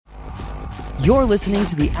You're listening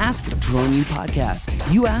to the Ask Drone U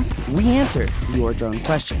podcast. You ask, we answer your drone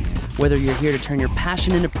questions. Whether you're here to turn your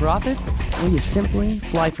passion into profit or you simply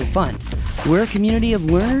fly for fun, we're a community of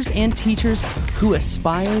learners and teachers who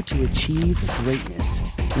aspire to achieve greatness.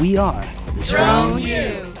 We are Drone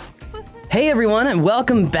U. Hey everyone, and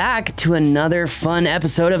welcome back to another fun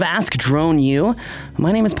episode of Ask Drone U.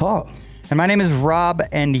 My name is Paul. And my name is Rob,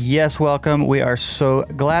 and yes, welcome. We are so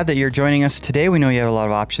glad that you're joining us today. We know you have a lot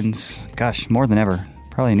of options. Gosh, more than ever.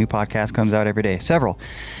 Probably a new podcast comes out every day, several.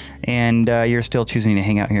 And you're still choosing to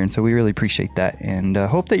hang out here, and so we really appreciate that. And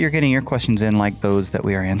hope that you're getting your questions in like those that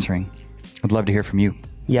we are answering. I'd love to hear from you.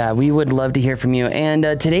 Yeah, we would love to hear from you. And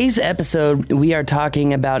today's episode, we are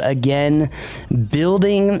talking about, again,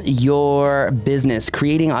 building your business,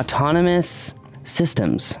 creating autonomous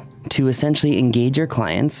systems to essentially engage your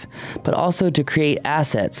clients, but also to create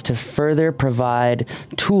assets to further provide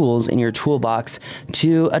tools in your toolbox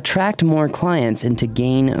to attract more clients and to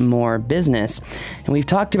gain more business. And we've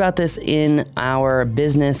talked about this in our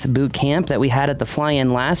business boot camp that we had at the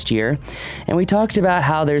Fly-In last year. And we talked about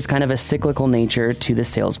how there's kind of a cyclical nature to the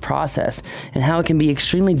sales process and how it can be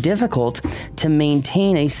extremely difficult to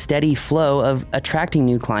maintain a steady flow of attracting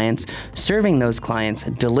new clients, serving those clients,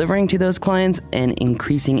 delivering to those clients, and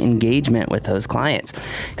increasing engagement with those clients.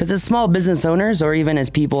 Because as small business owners, or even as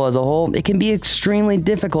people as a whole, it can be extremely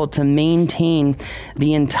difficult to maintain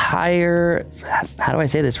the entire, how do I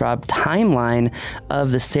say this, Rob, timeline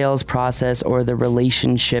of the sales process or the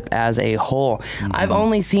relationship as a whole. Mm-hmm. I've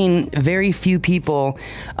only seen very few people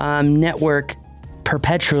network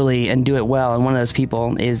perpetually and do it well. And one of those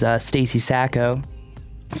people is Stacy Sacco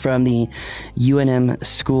from the UNM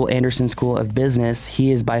School, Anderson School of Business.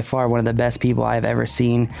 He is by far one of the best people I've ever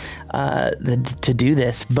seen to do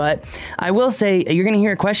this. But I will say, you're going to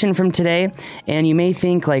hear a question from today, and you may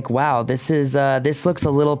think like, wow, this looks a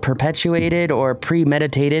little perpetuated or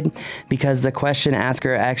premeditated, because the question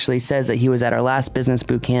asker actually says that he was at our last business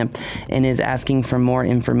boot camp and is asking for more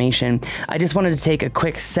information. I just wanted to take a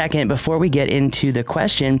quick second before we get into the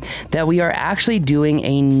question that we are actually doing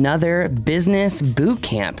another business boot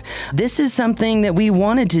camp. This is something that we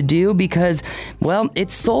wanted to do because, well,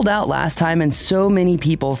 it sold out last time and so many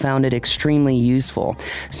people found it extremely useful.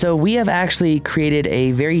 So we have actually created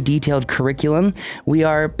a very detailed curriculum. We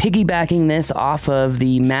are piggybacking this off of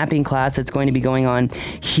the mapping class that's going to be going on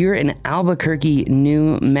here in Albuquerque,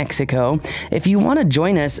 New Mexico. If you want to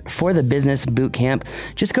join us for the business boot camp,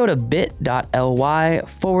 just go to bit.ly/DU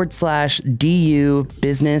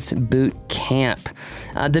business boot camp.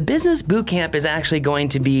 The business boot camp is actually going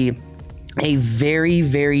to be a very,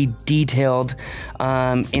 very detailed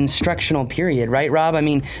instructional period, right, Rob? I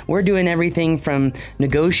mean, we're doing everything from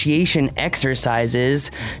negotiation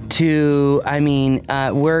exercises to,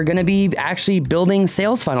 we're going to be actually building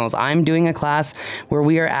sales funnels. I'm doing a class where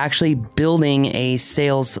we are actually building a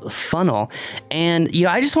sales funnel. And,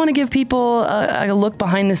 I just want to give people a look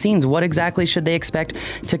behind the scenes. What exactly should they expect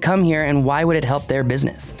to come here, and why would it help their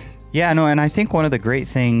business? Yeah, no, and I think one of the great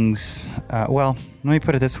things, let me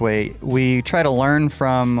put it this way. We try to learn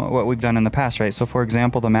from what we've done in the past, right? So for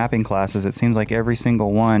example, the mapping classes, it seems like every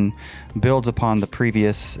single one builds upon the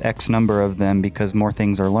previous X number of them because more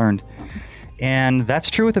things are learned. And that's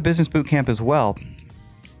true with the business boot camp as well.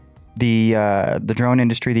 The drone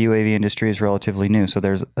industry, the UAV industry is relatively new. So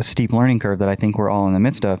there's a steep learning curve that I think we're all in the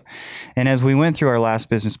midst of. And as we went through our last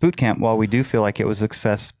business boot camp, while we do feel like it was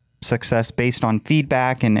success based on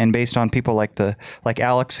feedback and based on people like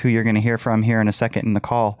Alex, who you're going to hear from here in a second in the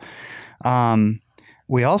call.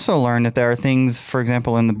 We also learned that there are things, for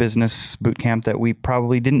example, in the business boot camp that we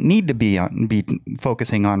probably didn't need to be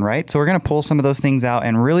focusing on, right? So we're going to pull some of those things out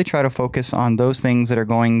and really try to focus on those things that are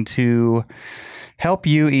going to help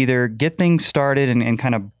you either get things started and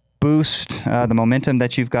kind of boost the momentum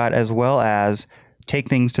that you've got, as well as take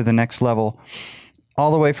things to the next level. All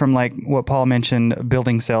the way from like what Paul mentioned,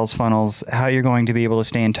 building sales funnels, how you're going to be able to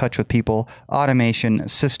stay in touch with people, automation,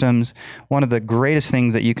 systems. One of the greatest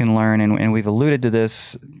things that you can learn, and we've alluded to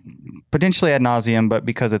this potentially ad nauseum, but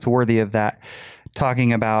because it's worthy of that,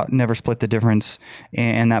 talking about Never Split the Difference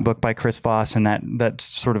and that book by Chris Voss and that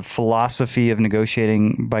sort of philosophy of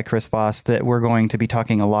negotiating by Chris Voss, that we're going to be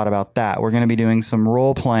talking a lot about that. We're going to be doing some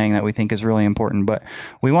role playing that we think is really important, but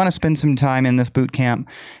we want to spend some time in this boot camp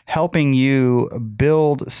helping you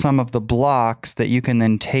build some of the blocks that you can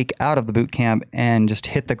then take out of the boot camp and just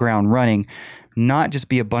hit the ground running. Not just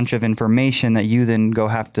be a bunch of information that you then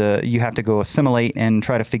have to go assimilate and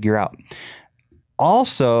try to figure out.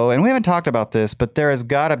 also, and we haven't talked about this, but there has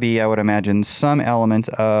got to be, I would imagine, some element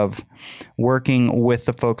of working with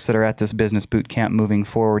the folks that are at this business boot camp moving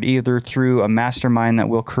forward, either through a mastermind that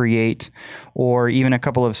we'll create or even a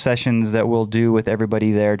couple of sessions that we'll do with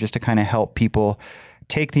everybody there just to kind of help people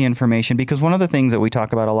take the information. Because one of the things that we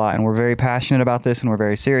talk about a lot, and we're very passionate about this and we're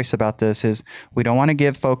very serious about this, is we don't want to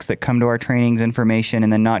give folks that come to our trainings information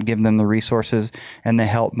and then not give them the resources and the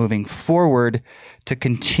help moving forward to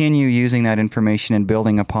continue using that information and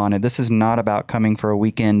building upon it. This is not about coming for a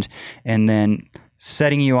weekend and then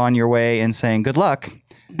setting you on your way and saying, good luck.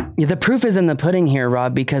 The proof is in the pudding here,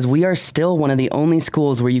 Rob, because we are still one of the only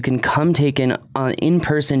schools where you can come take an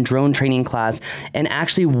in-person drone training class and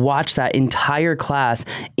actually watch that entire class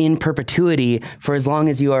in perpetuity for as long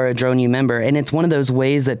as you are a DroneU member. And it's one of those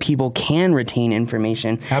ways that people can retain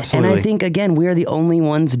information. Absolutely. And I think, again, we are the only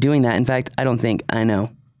ones doing that. In fact, I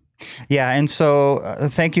know. Yeah, and so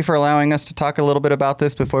thank you for allowing us to talk a little bit about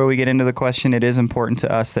this before we get into the question. It is important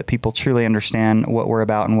to us that people truly understand what we're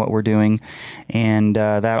about and what we're doing. And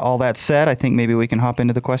all that said, I think maybe we can hop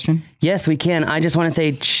into the question. Yes, we can. I just want to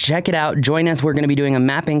say, check it out. Join us. We're going to be doing a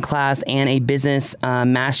mapping class and a business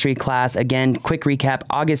mastery class. Again, quick recap,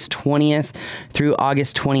 August 20th through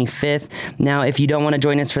August 25th. Now, if you don't want to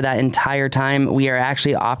join us for that entire time, we are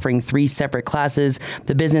actually offering 3 separate classes: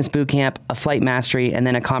 the business bootcamp, a flight mastery, and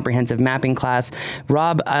then a comprehensive mapping class.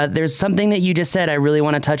 Rob, there's something that you just said I really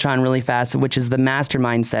want to touch on really fast, which is the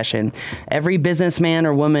mastermind session. Every businessman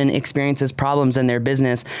or woman experiences problems in their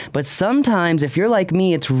business, but sometimes if you're like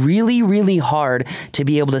me, it's really, really hard to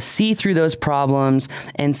be able to see through those problems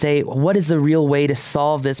and say, what is the real way to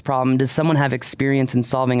solve this problem? Does someone have experience in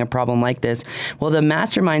solving a problem like this? Well, the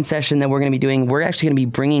mastermind session that we're going to be doing, we're actually going to be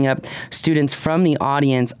bringing up students from the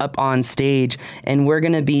audience up on stage, and we're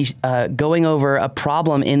going to be going over a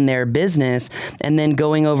problem in their business and then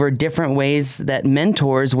going over different ways that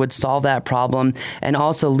mentors would solve that problem, and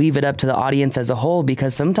also leave it up to the audience as a whole,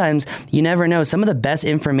 because sometimes you never know. Some of the best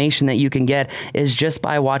information that you can get is just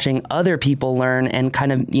by watching other people learn and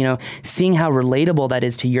kind of, seeing how relatable that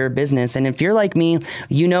is to your business. And if you're like me,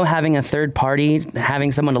 having a third party,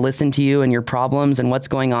 having someone to listen to you and your problems and what's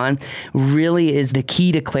going on really is the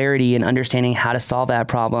key to clarity and understanding how to solve that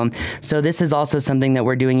problem. So this is also something that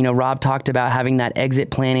we're doing. Rob talked about having that exit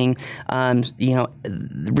planning,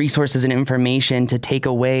 resources and information to take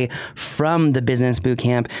away from the business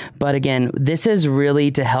bootcamp. But again, this is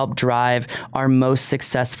really to help drive our most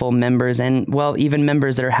successful members, and even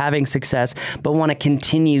members that are having success but want to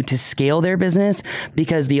continue to scale their business,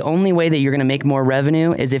 because the only way that you're going to make more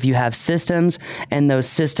revenue is if you have systems, and those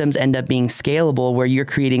systems end up being scalable, where you're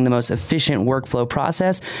creating the most efficient workflow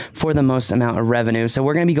process for the most amount of revenue. So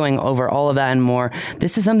we're going to be going over all of that and more.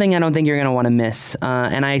 This is something I don't think you're going to want to miss.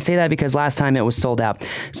 And I say that because last time it was sold out.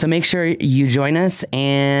 So make sure you join us,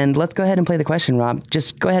 and let's go ahead and play the question, Rob.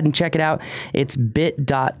 Just go ahead and check it out. It's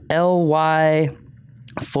bit.ly/DU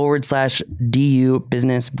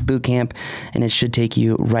Business Bootcamp, and it should take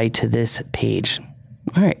you right to this page.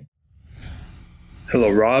 All right. Hello,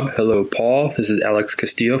 Rob. Hello, Paul. This is Alex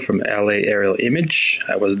Castillo from LA Aerial Image.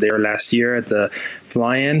 I was there last year at the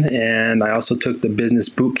fly-in, and I also took the business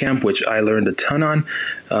bootcamp, which I learned a ton on.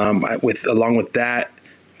 Along with that,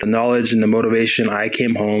 the knowledge and the motivation, I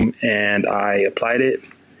came home and I applied it,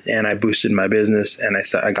 and I boosted my business, and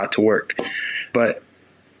I got to work. But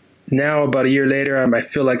now, about a year later, I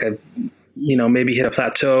feel like I've, maybe hit a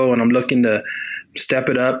plateau, and I'm looking to step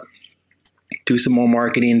it up, do some more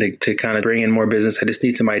marketing to kind of bring in more business. I just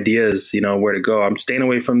need some ideas, where to go. I'm staying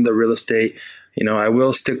away from the real estate. I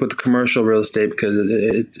will stick with the commercial real estate because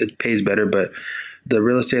it pays better, but the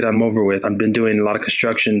real estate I'm over with. I've been doing a lot of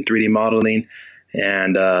construction, 3D modeling,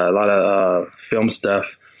 and a lot of film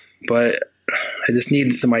stuff, but I just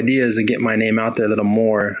need some ideas to get my name out there a little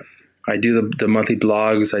more. I do the monthly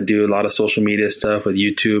blogs. I do a lot of social media stuff with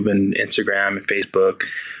YouTube and Instagram and Facebook,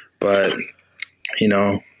 but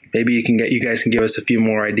maybe you guys can give us a few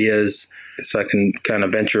more ideas so I can kind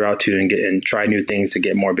of venture out to and try new things to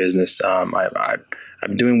get more business. I'm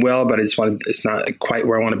doing well, but it's not quite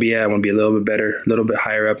where I want to be at. I want to be a little bit better, a little bit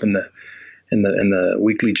higher up in the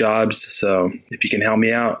weekly jobs. So if you can help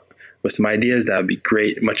me out with some ideas, that would be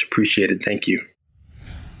great. Much appreciated. Thank you.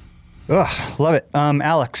 Oh, love it.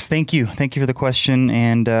 Alex, thank you. Thank you for the question.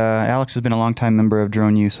 And Alex has been a longtime member of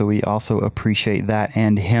DroneU, so we also appreciate that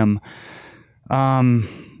and him.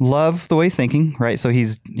 Love the way he's thinking, right? So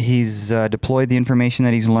he's deployed the information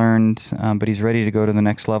that he's learned, but he's ready to go to the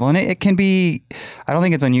next level. And it can be, I don't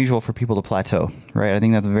think it's unusual for people to plateau, right? I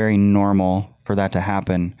think that's very normal for that to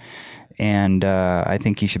happen. And I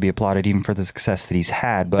think he should be applauded even for the success that he's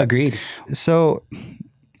had. But agreed. So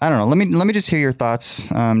I don't know. Let me just hear your thoughts,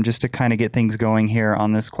 just to kind of get things going here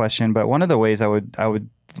on this question. But one of the ways I would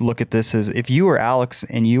look at this is, if you were Alex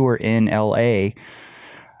and you were in LA,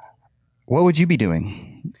 what would you be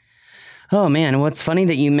doing? Oh man, what's funny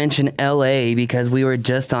that you mentioned LA, because we were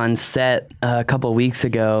just on set a couple weeks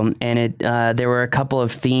ago, and there were a couple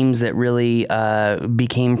of themes that really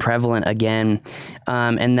became prevalent again,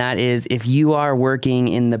 and that is, if you are working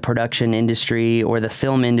in the production industry or the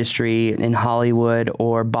film industry in Hollywood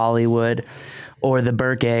or Bollywood or the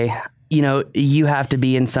Burke, you have to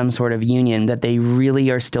be in some sort of union, that they really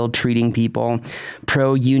are still treating people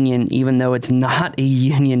pro-union, even though it's not a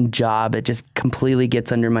union job. It just completely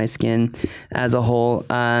gets under my skin as a whole,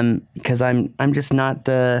 because I'm just not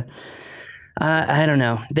I don't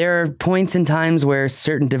know. There are points in times where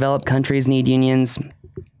certain developed countries need unions.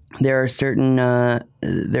 There are certain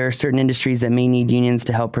industries that may need unions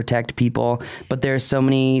to help protect people, but there are so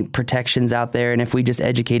many protections out there. And if we just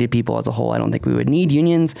educated people as a whole, I don't think we would need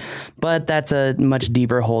unions, but that's a much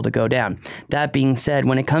deeper hole to go down. That being said,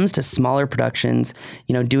 when it comes to smaller productions,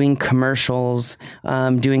 doing commercials,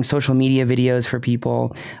 doing social media videos for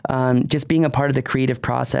people, just being a part of the creative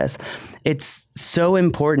process, it's so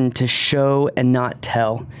important to show and not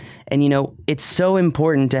tell. And, it's so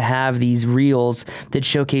important to have these reels that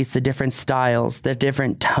showcase the different styles, the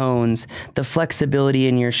different tones, the flexibility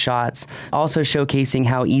in your shots, also showcasing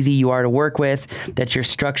how easy you are to work with, that you're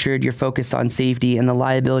structured, you're focused on safety, and the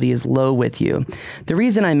liability is low with you. The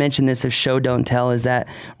reason I mention this of show, don't tell is that,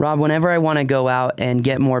 Rob, whenever I want to go out and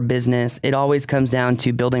get more business, it always comes down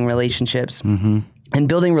to building relationships. Mm-hmm. And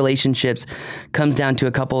building relationships comes down to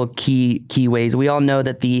a couple of key ways. We all know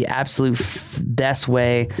that the absolute best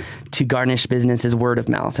way to garnish business is word of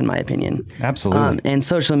mouth, in my opinion. Absolutely. And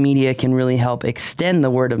social media can really help extend the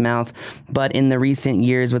word of mouth. But in the recent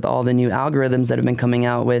years, with all the new algorithms that have been coming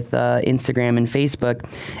out with Instagram and Facebook,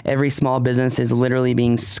 every small business is literally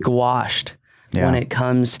being squashed. Yeah. When it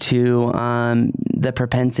comes to the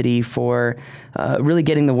propensity for really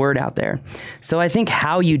getting the word out there. So I think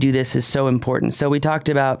how you do this is so important. So we talked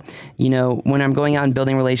about, when I'm going out and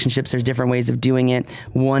building relationships, there's different ways of doing it.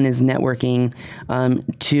 One is networking.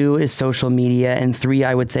 Two is social media. And three,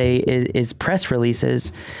 I would say, is press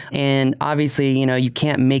releases. And obviously, you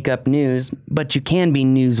can't make up news, but you can be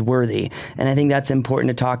newsworthy. And I think that's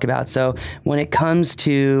important to talk about. So when it comes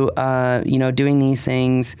to, doing these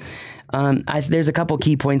things, there's a couple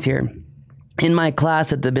key points here. In my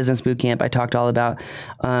class at the Business Bootcamp, I talked all about,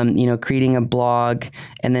 creating a blog,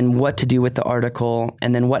 and then what to do with the article,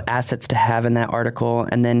 and then what assets to have in that article,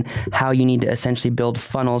 and then how you need to essentially build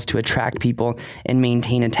funnels to attract people and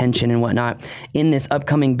maintain attention and whatnot. In this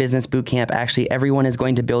upcoming Business Bootcamp, actually, everyone is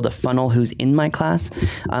going to build a funnel who's in my class.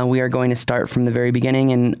 We are going to start from the very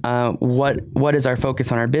beginning, and what is our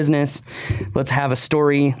focus on our business? Let's have a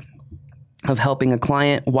story of helping a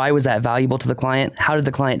client. Why was that valuable to the client? How did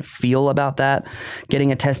the client feel about that?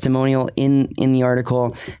 Getting a testimonial in the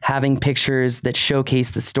article, having pictures that showcase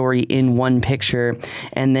the story in one picture.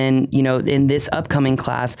 And then, in this upcoming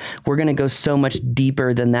class, we're going to go so much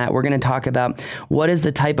deeper than that. We're going to talk about what is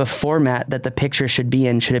the type of format that the picture should be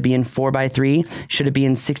in. Should it be in 4:3? Should it be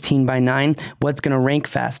in 16:9? What's going to rank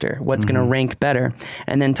faster? What's going to rank better?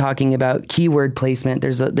 And then talking about keyword placement.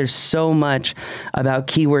 There's so much about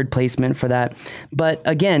keyword placement for that. But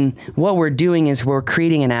again, what we're doing is we're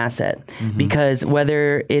creating an asset, because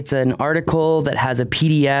whether it's an article that has a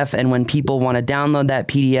PDF, and when people want to download that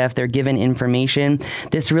PDF, they're given information,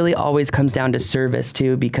 this really always comes down to service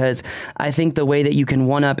too, because I think the way that you can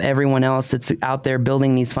one up everyone else that's out there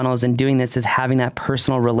building these funnels and doing this is having that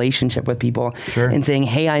personal relationship with people. Sure. And saying,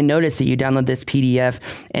 hey, I noticed that you download this PDF,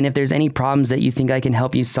 and if there's any problems that you think I can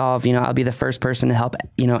help you solve, I'll be the first person to help,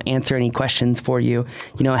 answer any questions for you,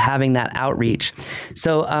 having that outreach.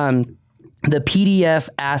 So, the PDF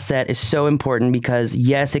asset is so important because,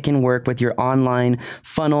 yes, it can work with your online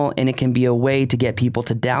funnel, and it can be a way to get people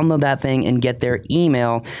to download that thing and get their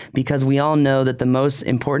email, because we all know that the most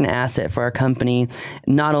important asset for our company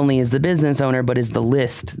not only is the business owner, but is the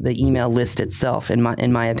list, the email list itself, in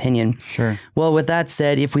my opinion. Sure. Well, with that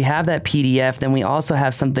said, if we have that PDF, then we also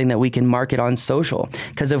have something that we can market on social,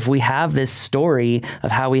 because if we have this story of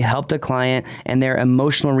how we helped a client and their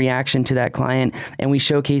emotional reaction to that client, and we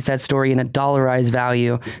showcase that story in a dollarized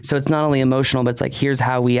value. So it's not only emotional, but it's like, here's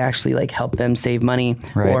how we actually like help them save money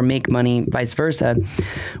or make money, vice versa.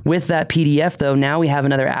 With that PDF though, now we have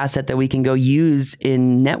another asset that we can go use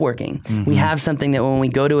in networking. We have something that when we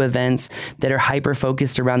go to events that are hyper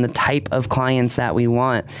focused around the type of clients that we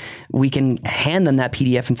want, we can hand them that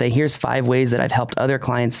PDF and say, here's 5 ways that I've helped other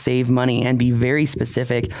clients save money, and be very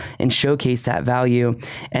specific and showcase that value.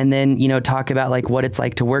 And then, you know, talk about like what it's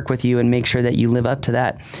like to work with you and make sure that you live up to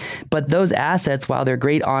that. But those assets, while they're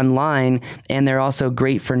great online and they're also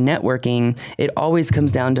great for networking, it always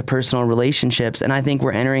comes down to personal relationships. And I think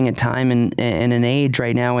we're entering a time in an age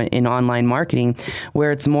right now in online marketing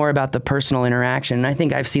where it's more about the personal interaction. And I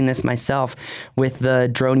think I've seen this myself with the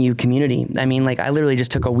Drone U community. I mean, like I literally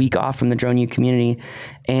just took a week off from the Drone U community,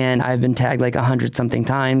 and I've been tagged like 100 something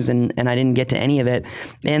times, and I didn't get to any of it.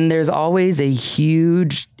 And there's always a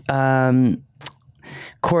huge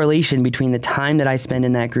correlation between the time that I spend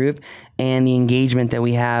in that group and the engagement that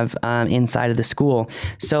we have inside of the school.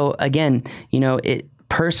 So again, you know,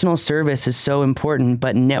 personal service is so important,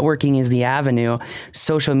 but networking is the avenue.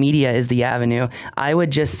 Social media is the avenue. I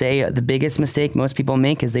would just say the biggest mistake most people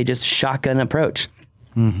make is they just shotgun approach.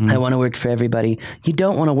 I want to work for everybody. You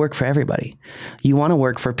don't want to work for everybody. You want to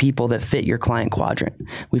work for people that fit your client quadrant.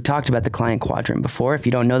 We've talked about the client quadrant before. If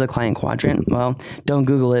you don't know the client quadrant, well, don't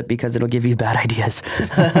Google it because it'll give you bad ideas.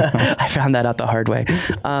 I found that out the hard way.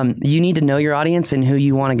 You need to know your audience and who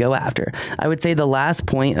you want to go after. I would say the last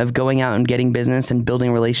point of going out and getting business and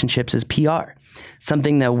building relationships is PR.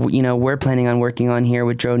 Something that, you know, we're planning on working on here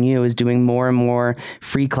with Drone U is doing more and more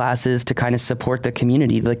free classes to kind of support the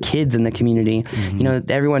community, the kids in the community. You know,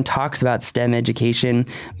 everyone talks about STEM education,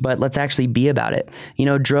 but let's actually be about it. You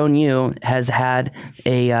know, Drone U has had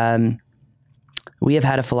we have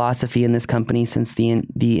had a philosophy in this company since the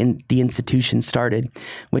institution started,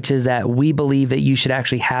 which is that we believe that you should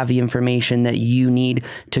actually have the information that you need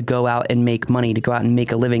to go out and make money, to go out and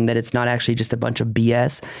make a living, that it's not actually just a bunch of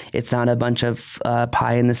BS. It's not a bunch of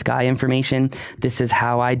pie in the sky information. This is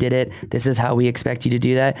how I did it. This is how we expect you to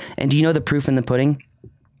do that. And do you know the proof in the pudding?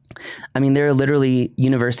 I mean, there are literally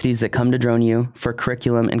universities that come to Drone U for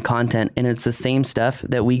curriculum and content, and it's the same stuff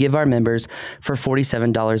that we give our members for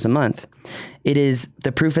 $47 a month. It is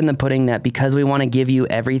the proof in the pudding that because we want to give you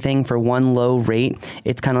everything for one low rate,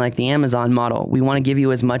 it's kind of like the Amazon model. We want to give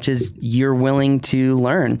you as much as you're willing to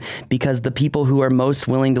learn, because the people who are most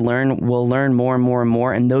willing to learn will learn more and more and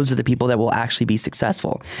more, and those are the people that will actually be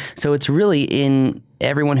successful. So it's really in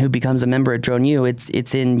everyone who becomes a member at Drone U, it's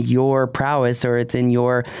in your prowess, or it's in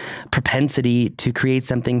your propensity to create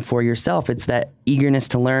something for yourself. It's that eagerness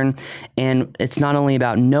to learn. And it's not only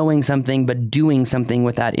about knowing something, but doing something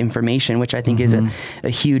with that information, which I think is a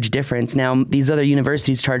huge difference. Now, these other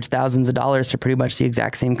universities charge thousands of dollars for pretty much the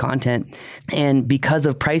exact same content. And because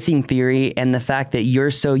of pricing theory and the fact that you're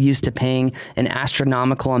so used to paying an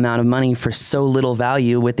astronomical amount of money for so little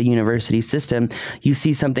value with the university system, you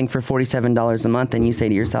see something for $47 a month and you say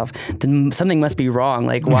to yourself, then something must be wrong.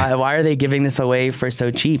 Like, why are they giving this away for so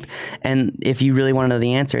cheap? And if you really want to know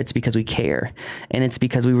the answer, it's because we care. And it's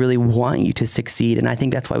because we really want you to succeed. And I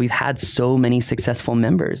think that's why we've had so many successful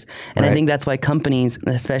members. And I think that's why companies,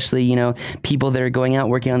 especially, you know, people that are going out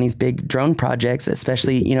working on these big drone projects,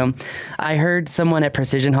 especially, you know, I heard someone at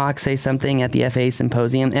Precision Hawk say something at the FAA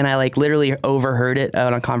symposium, and I like literally overheard it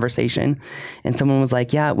on a conversation. And someone was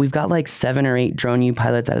like, yeah, we've got like 7 or 8 Drone U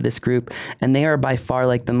pilots out of this group, and they are by far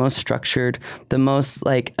like the most structured, the most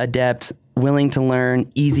like adept, willing to learn,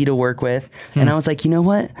 easy to work with. And I was like, you know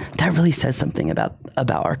what? That really says something about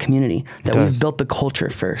our community, that we've built the culture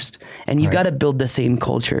first. And you've got to build the same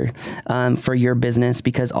culture for your business,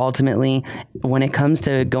 because ultimately when it comes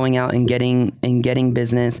to going out and getting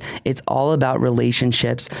business, it's all about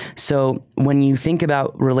relationships. So when you think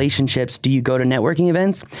about relationships, do you go to networking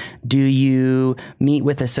events? Do you meet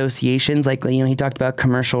with associations? Like, you know, he talked about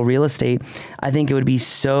commercial real estate. I think it would be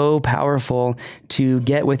so powerful to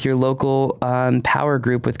get with your local power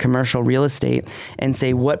group with commercial real estate and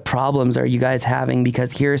say, what problems are you guys having?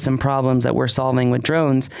 Because here are some problems that we're solving with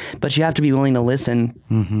drones, but you have to be willing to listen.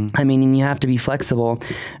 I mean, and you have to be flexible,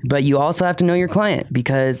 but you also have to know your client,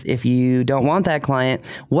 because if you don't want that client,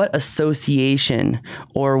 what association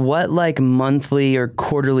or what like monthly or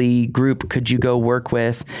quarterly group could you go work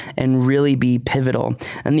with and really be pivotal?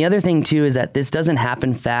 And the other thing too is that this doesn't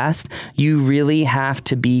happen fast. You really have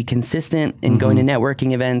to be consistent in going to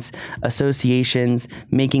networking events, associations,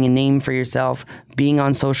 making a name for yourself, being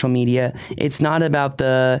on social media. It's not about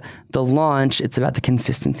the launch, it's about the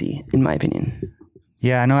consistency, in my opinion.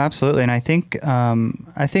 Yeah, no, absolutely. And I think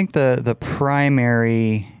the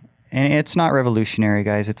primary And it's not revolutionary,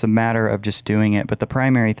 guys. It's a matter of just doing it. But the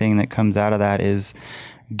primary thing that comes out of that is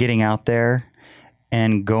getting out there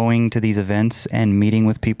and going to these events and meeting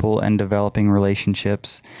with people and developing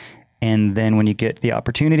relationships. And then when you get the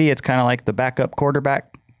opportunity, it's kind of like the backup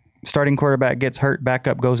quarterback. Starting quarterback gets hurt,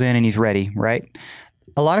 backup goes in, and he's ready, right?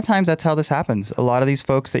 A lot of times that's how this happens. A lot of these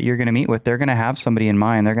folks that you're going to meet with, they're going to have somebody in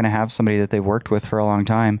mind. They're going to have somebody that they've worked with for a long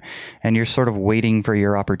time, and you're sort of waiting for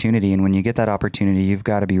your opportunity. And when you get that opportunity, you've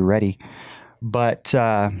got to be ready. But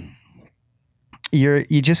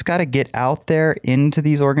you just got to get out there into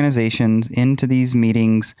these organizations, into these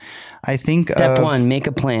meetings. I think Step one, make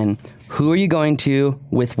a plan. Who are you going to,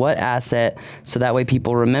 with what asset, so that way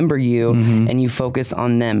people remember you and you focus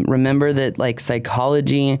on them. Remember that like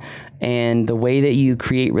psychology and the way that you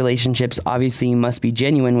create relationships, obviously you must be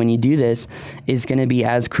genuine when you do this, is going to be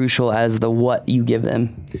as crucial as the what you give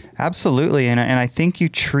them. Absolutely. And I think you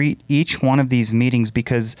treat each one of these meetings,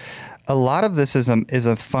 because a lot of this is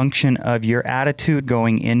a function of your attitude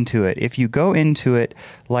going into it. If you go into it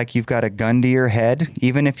like you've got a gun to your head,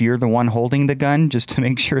 even if you're the one holding the gun, just to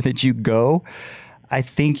make sure that you go, I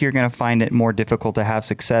think you're going to find it more difficult to have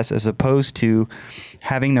success, as opposed to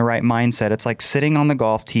having the right mindset. It's like sitting on the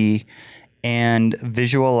golf tee and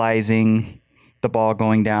visualizing the ball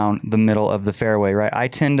going down the middle of the fairway, right? I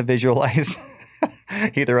tend to visualize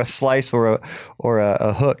either a slice or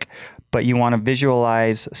a hook. But you want to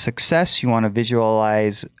visualize success, you want to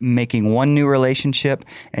visualize making one new relationship,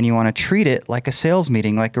 and you want to treat it like a sales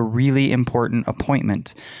meeting, like a really important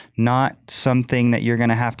appointment, not something that you're going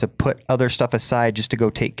to have to put other stuff aside just to go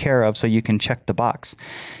take care of so you can check the box.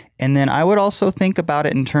 And then I would also think about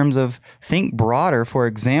it in terms of, think broader. For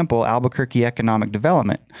example, Albuquerque economic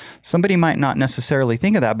development. Somebody might not necessarily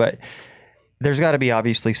think of that, but there's got to be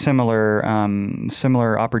obviously similar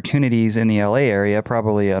opportunities in the LA area,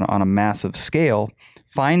 probably on a massive scale.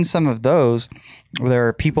 Find some of those where there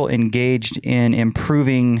are people engaged in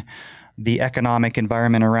improving the economic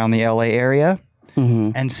environment around the LA area,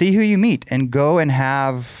 and see who you meet, and go and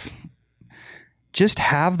have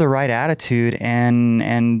the right attitude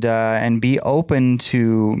and be open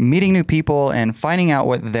to meeting new people and finding out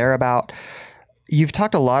what they're about. You've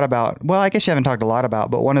talked a lot about, well, I guess you haven't talked a lot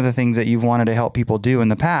about, but one of the things that you've wanted to help people do in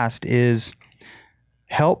the past is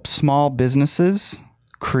help small businesses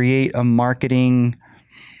create a marketing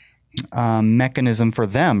mechanism for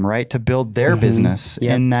them, right, to build their business.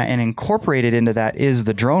 Yep. And incorporated into that is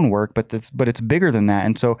the drone work, but it's bigger than that.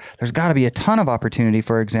 And so there's got to be a ton of opportunity,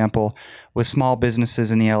 for example, with small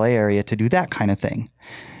businesses in the LA area to do that kind of thing.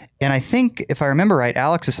 And I think, if I remember right,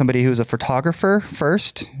 Alex is somebody who's a photographer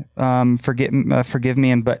first. Forgive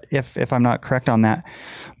me, but if I'm not correct on that.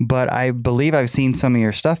 But I believe I've seen some of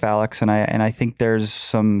your stuff, Alex, and I think there's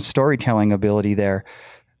some storytelling ability there.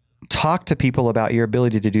 Talk to people about your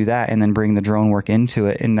ability to do that, and then bring the drone work into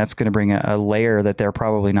it, and that's going to bring a layer that they're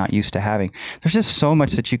probably not used to having. There's just so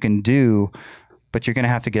much that you can do, but you're going to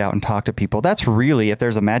have to get out and talk to people. That's really, if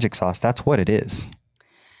there's a magic sauce, that's what it is.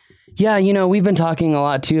 Yeah, we've been talking a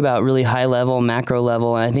lot too about really high level, macro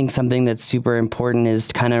level. And I think something that's super important is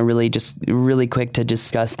kind of really quick to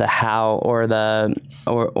discuss the how or the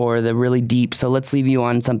really deep. So let's leave you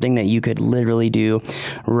on something that you could literally do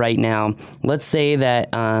right now. Let's say that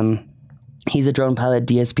he's a drone pilot,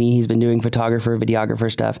 DSP. He's been doing photographer,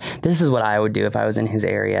 videographer stuff. This is what I would do if I was in his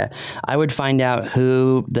area. I would find out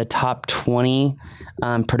who the top 20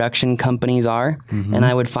 production companies are, and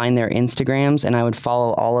I would find their Instagrams, and I would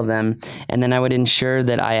follow all of them. And then I would ensure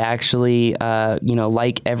that I actually,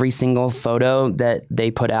 like every single photo that they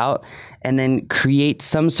put out, and then create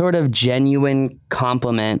some sort of genuine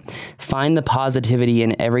compliment. Find the positivity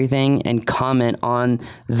in everything and comment on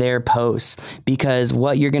their posts, because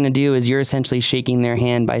what you're going to do is you're essentially shaking their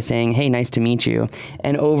hand by saying, hey, nice to meet you.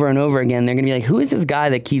 And over again, they're going to be like, who is this guy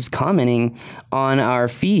that keeps commenting on our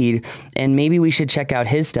feed? And maybe we should check out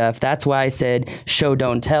his stuff. That's why I said show,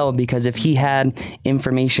 don't tell, because if he had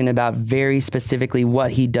information about very specifically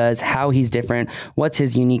what he does, how he's different, what's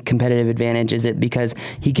his unique competitive advantage, is it because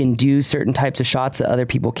he can do certain types of shots that other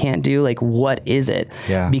people can't do? Like, what is it?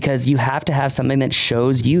 Yeah. Because you have to have something that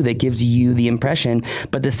shows you, that gives you the impression,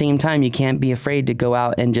 but at the same time, you can't be afraid to go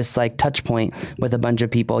out and just like touch point with a bunch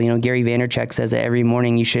of people. Gary Vaynerchuk says that every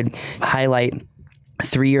morning you should highlight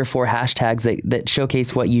 3 or 4 hashtags that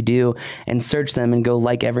showcase what you do, and search them and go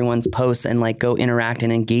like everyone's posts and like go interact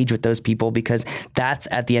and engage with those people, because that's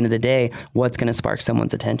at the end of the day what's going to spark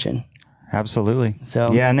someone's attention. Absolutely.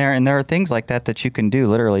 So yeah, and there are things like that you can do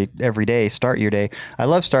literally every day. Start your day. I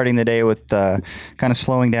love starting the day with kind of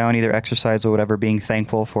slowing down, either exercise or whatever, being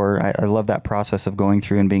thankful for. I love that process of going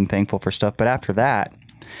through and being thankful for stuff. But after that,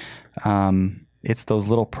 it's those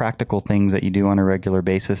little practical things that you do on a regular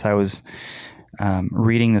basis. I was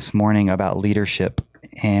reading this morning about leadership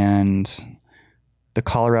and the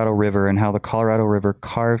Colorado River and how the Colorado River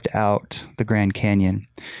carved out the Grand Canyon,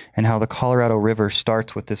 and how the Colorado River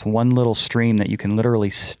starts with this one little stream that you can literally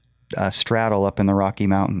straddle up in the Rocky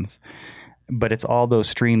Mountains. But it's all those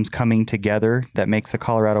streams coming together that makes the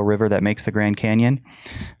Colorado River, that makes the Grand Canyon.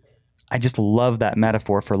 I just love that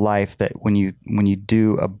metaphor for life, that when you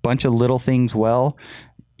do a bunch of little things well,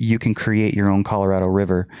 you can create your own Colorado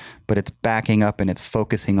River, but it's backing up and it's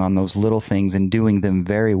focusing on those little things and doing them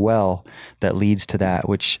very well that leads to that,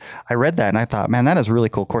 which I read that and I thought, man, that is really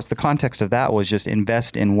cool. Of course, the context of that was just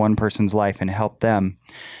invest in one person's life and help them.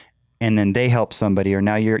 And then they help somebody, or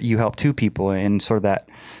now you help two people, and sort of that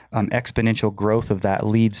exponential growth of that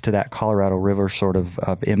leads to that Colorado River sort of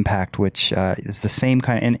impact, which is the same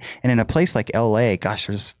kind of, and in a place like LA, gosh,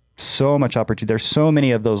 there's so much opportunity. There's so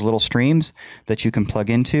many of those little streams that you can plug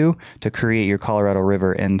into to create your Colorado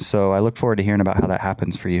River. And so I look forward to hearing about how that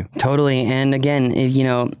happens for you. Totally. And again,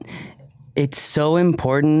 it's so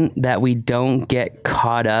important that we don't get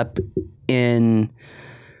caught up in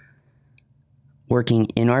working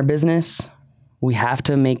in our business. We have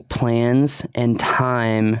to make plans and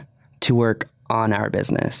time to work on our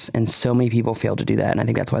business. And so many people fail to do that. And I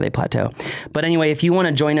think that's why they plateau. But anyway, if you want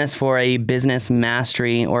to join us for a business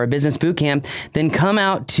mastery or a business boot camp, then come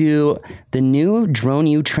out to the new Drone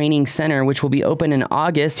U Training Center, which will be open in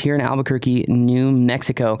August here in Albuquerque, New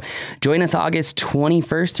Mexico. Join us August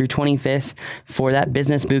 21st through 25th for that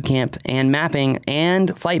business boot camp and mapping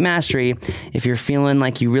and flight mastery. If you're feeling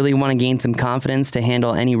like you really want to gain some confidence to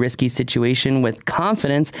handle any risky situation with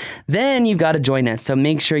confidence, then you've got to join us. So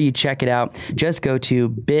make sure you check it out. Just go to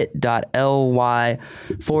bit.ly/DU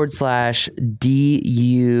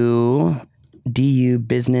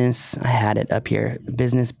business. I had it up here,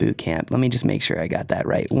 business boot camp. Let me just make sure I got that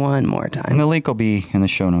right one more time. And the link will be in the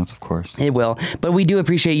show notes, of course. It will. But we do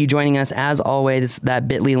appreciate you joining us. As always, that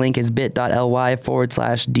bit.ly link is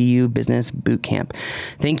bit.ly/DU business boot camp.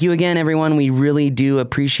 Thank you again, everyone. We really do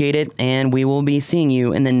appreciate it. And we will be seeing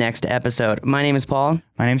you in the next episode. My name is Paul.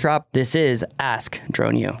 My name's Rob. This is Ask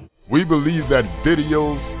Drone U. We believe that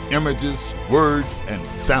videos, images, words, and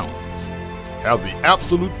sounds have the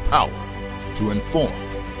absolute power to inform,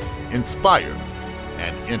 inspire,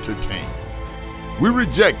 and entertain. We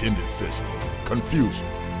reject indecision, confusion,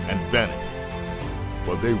 and vanity,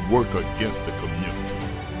 for they work against the community.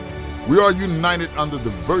 We are united under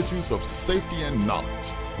the virtues of safety and knowledge.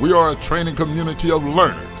 We are a training community of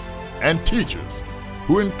learners and teachers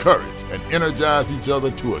who encourage and energize each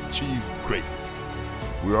other to achieve greatness.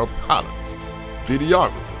 We are pilots,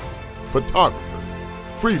 videographers, photographers,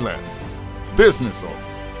 freelancers, business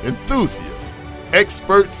owners, enthusiasts,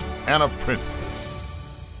 experts, and apprentices.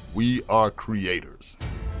 We are creators.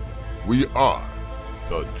 We are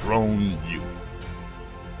the Drone U.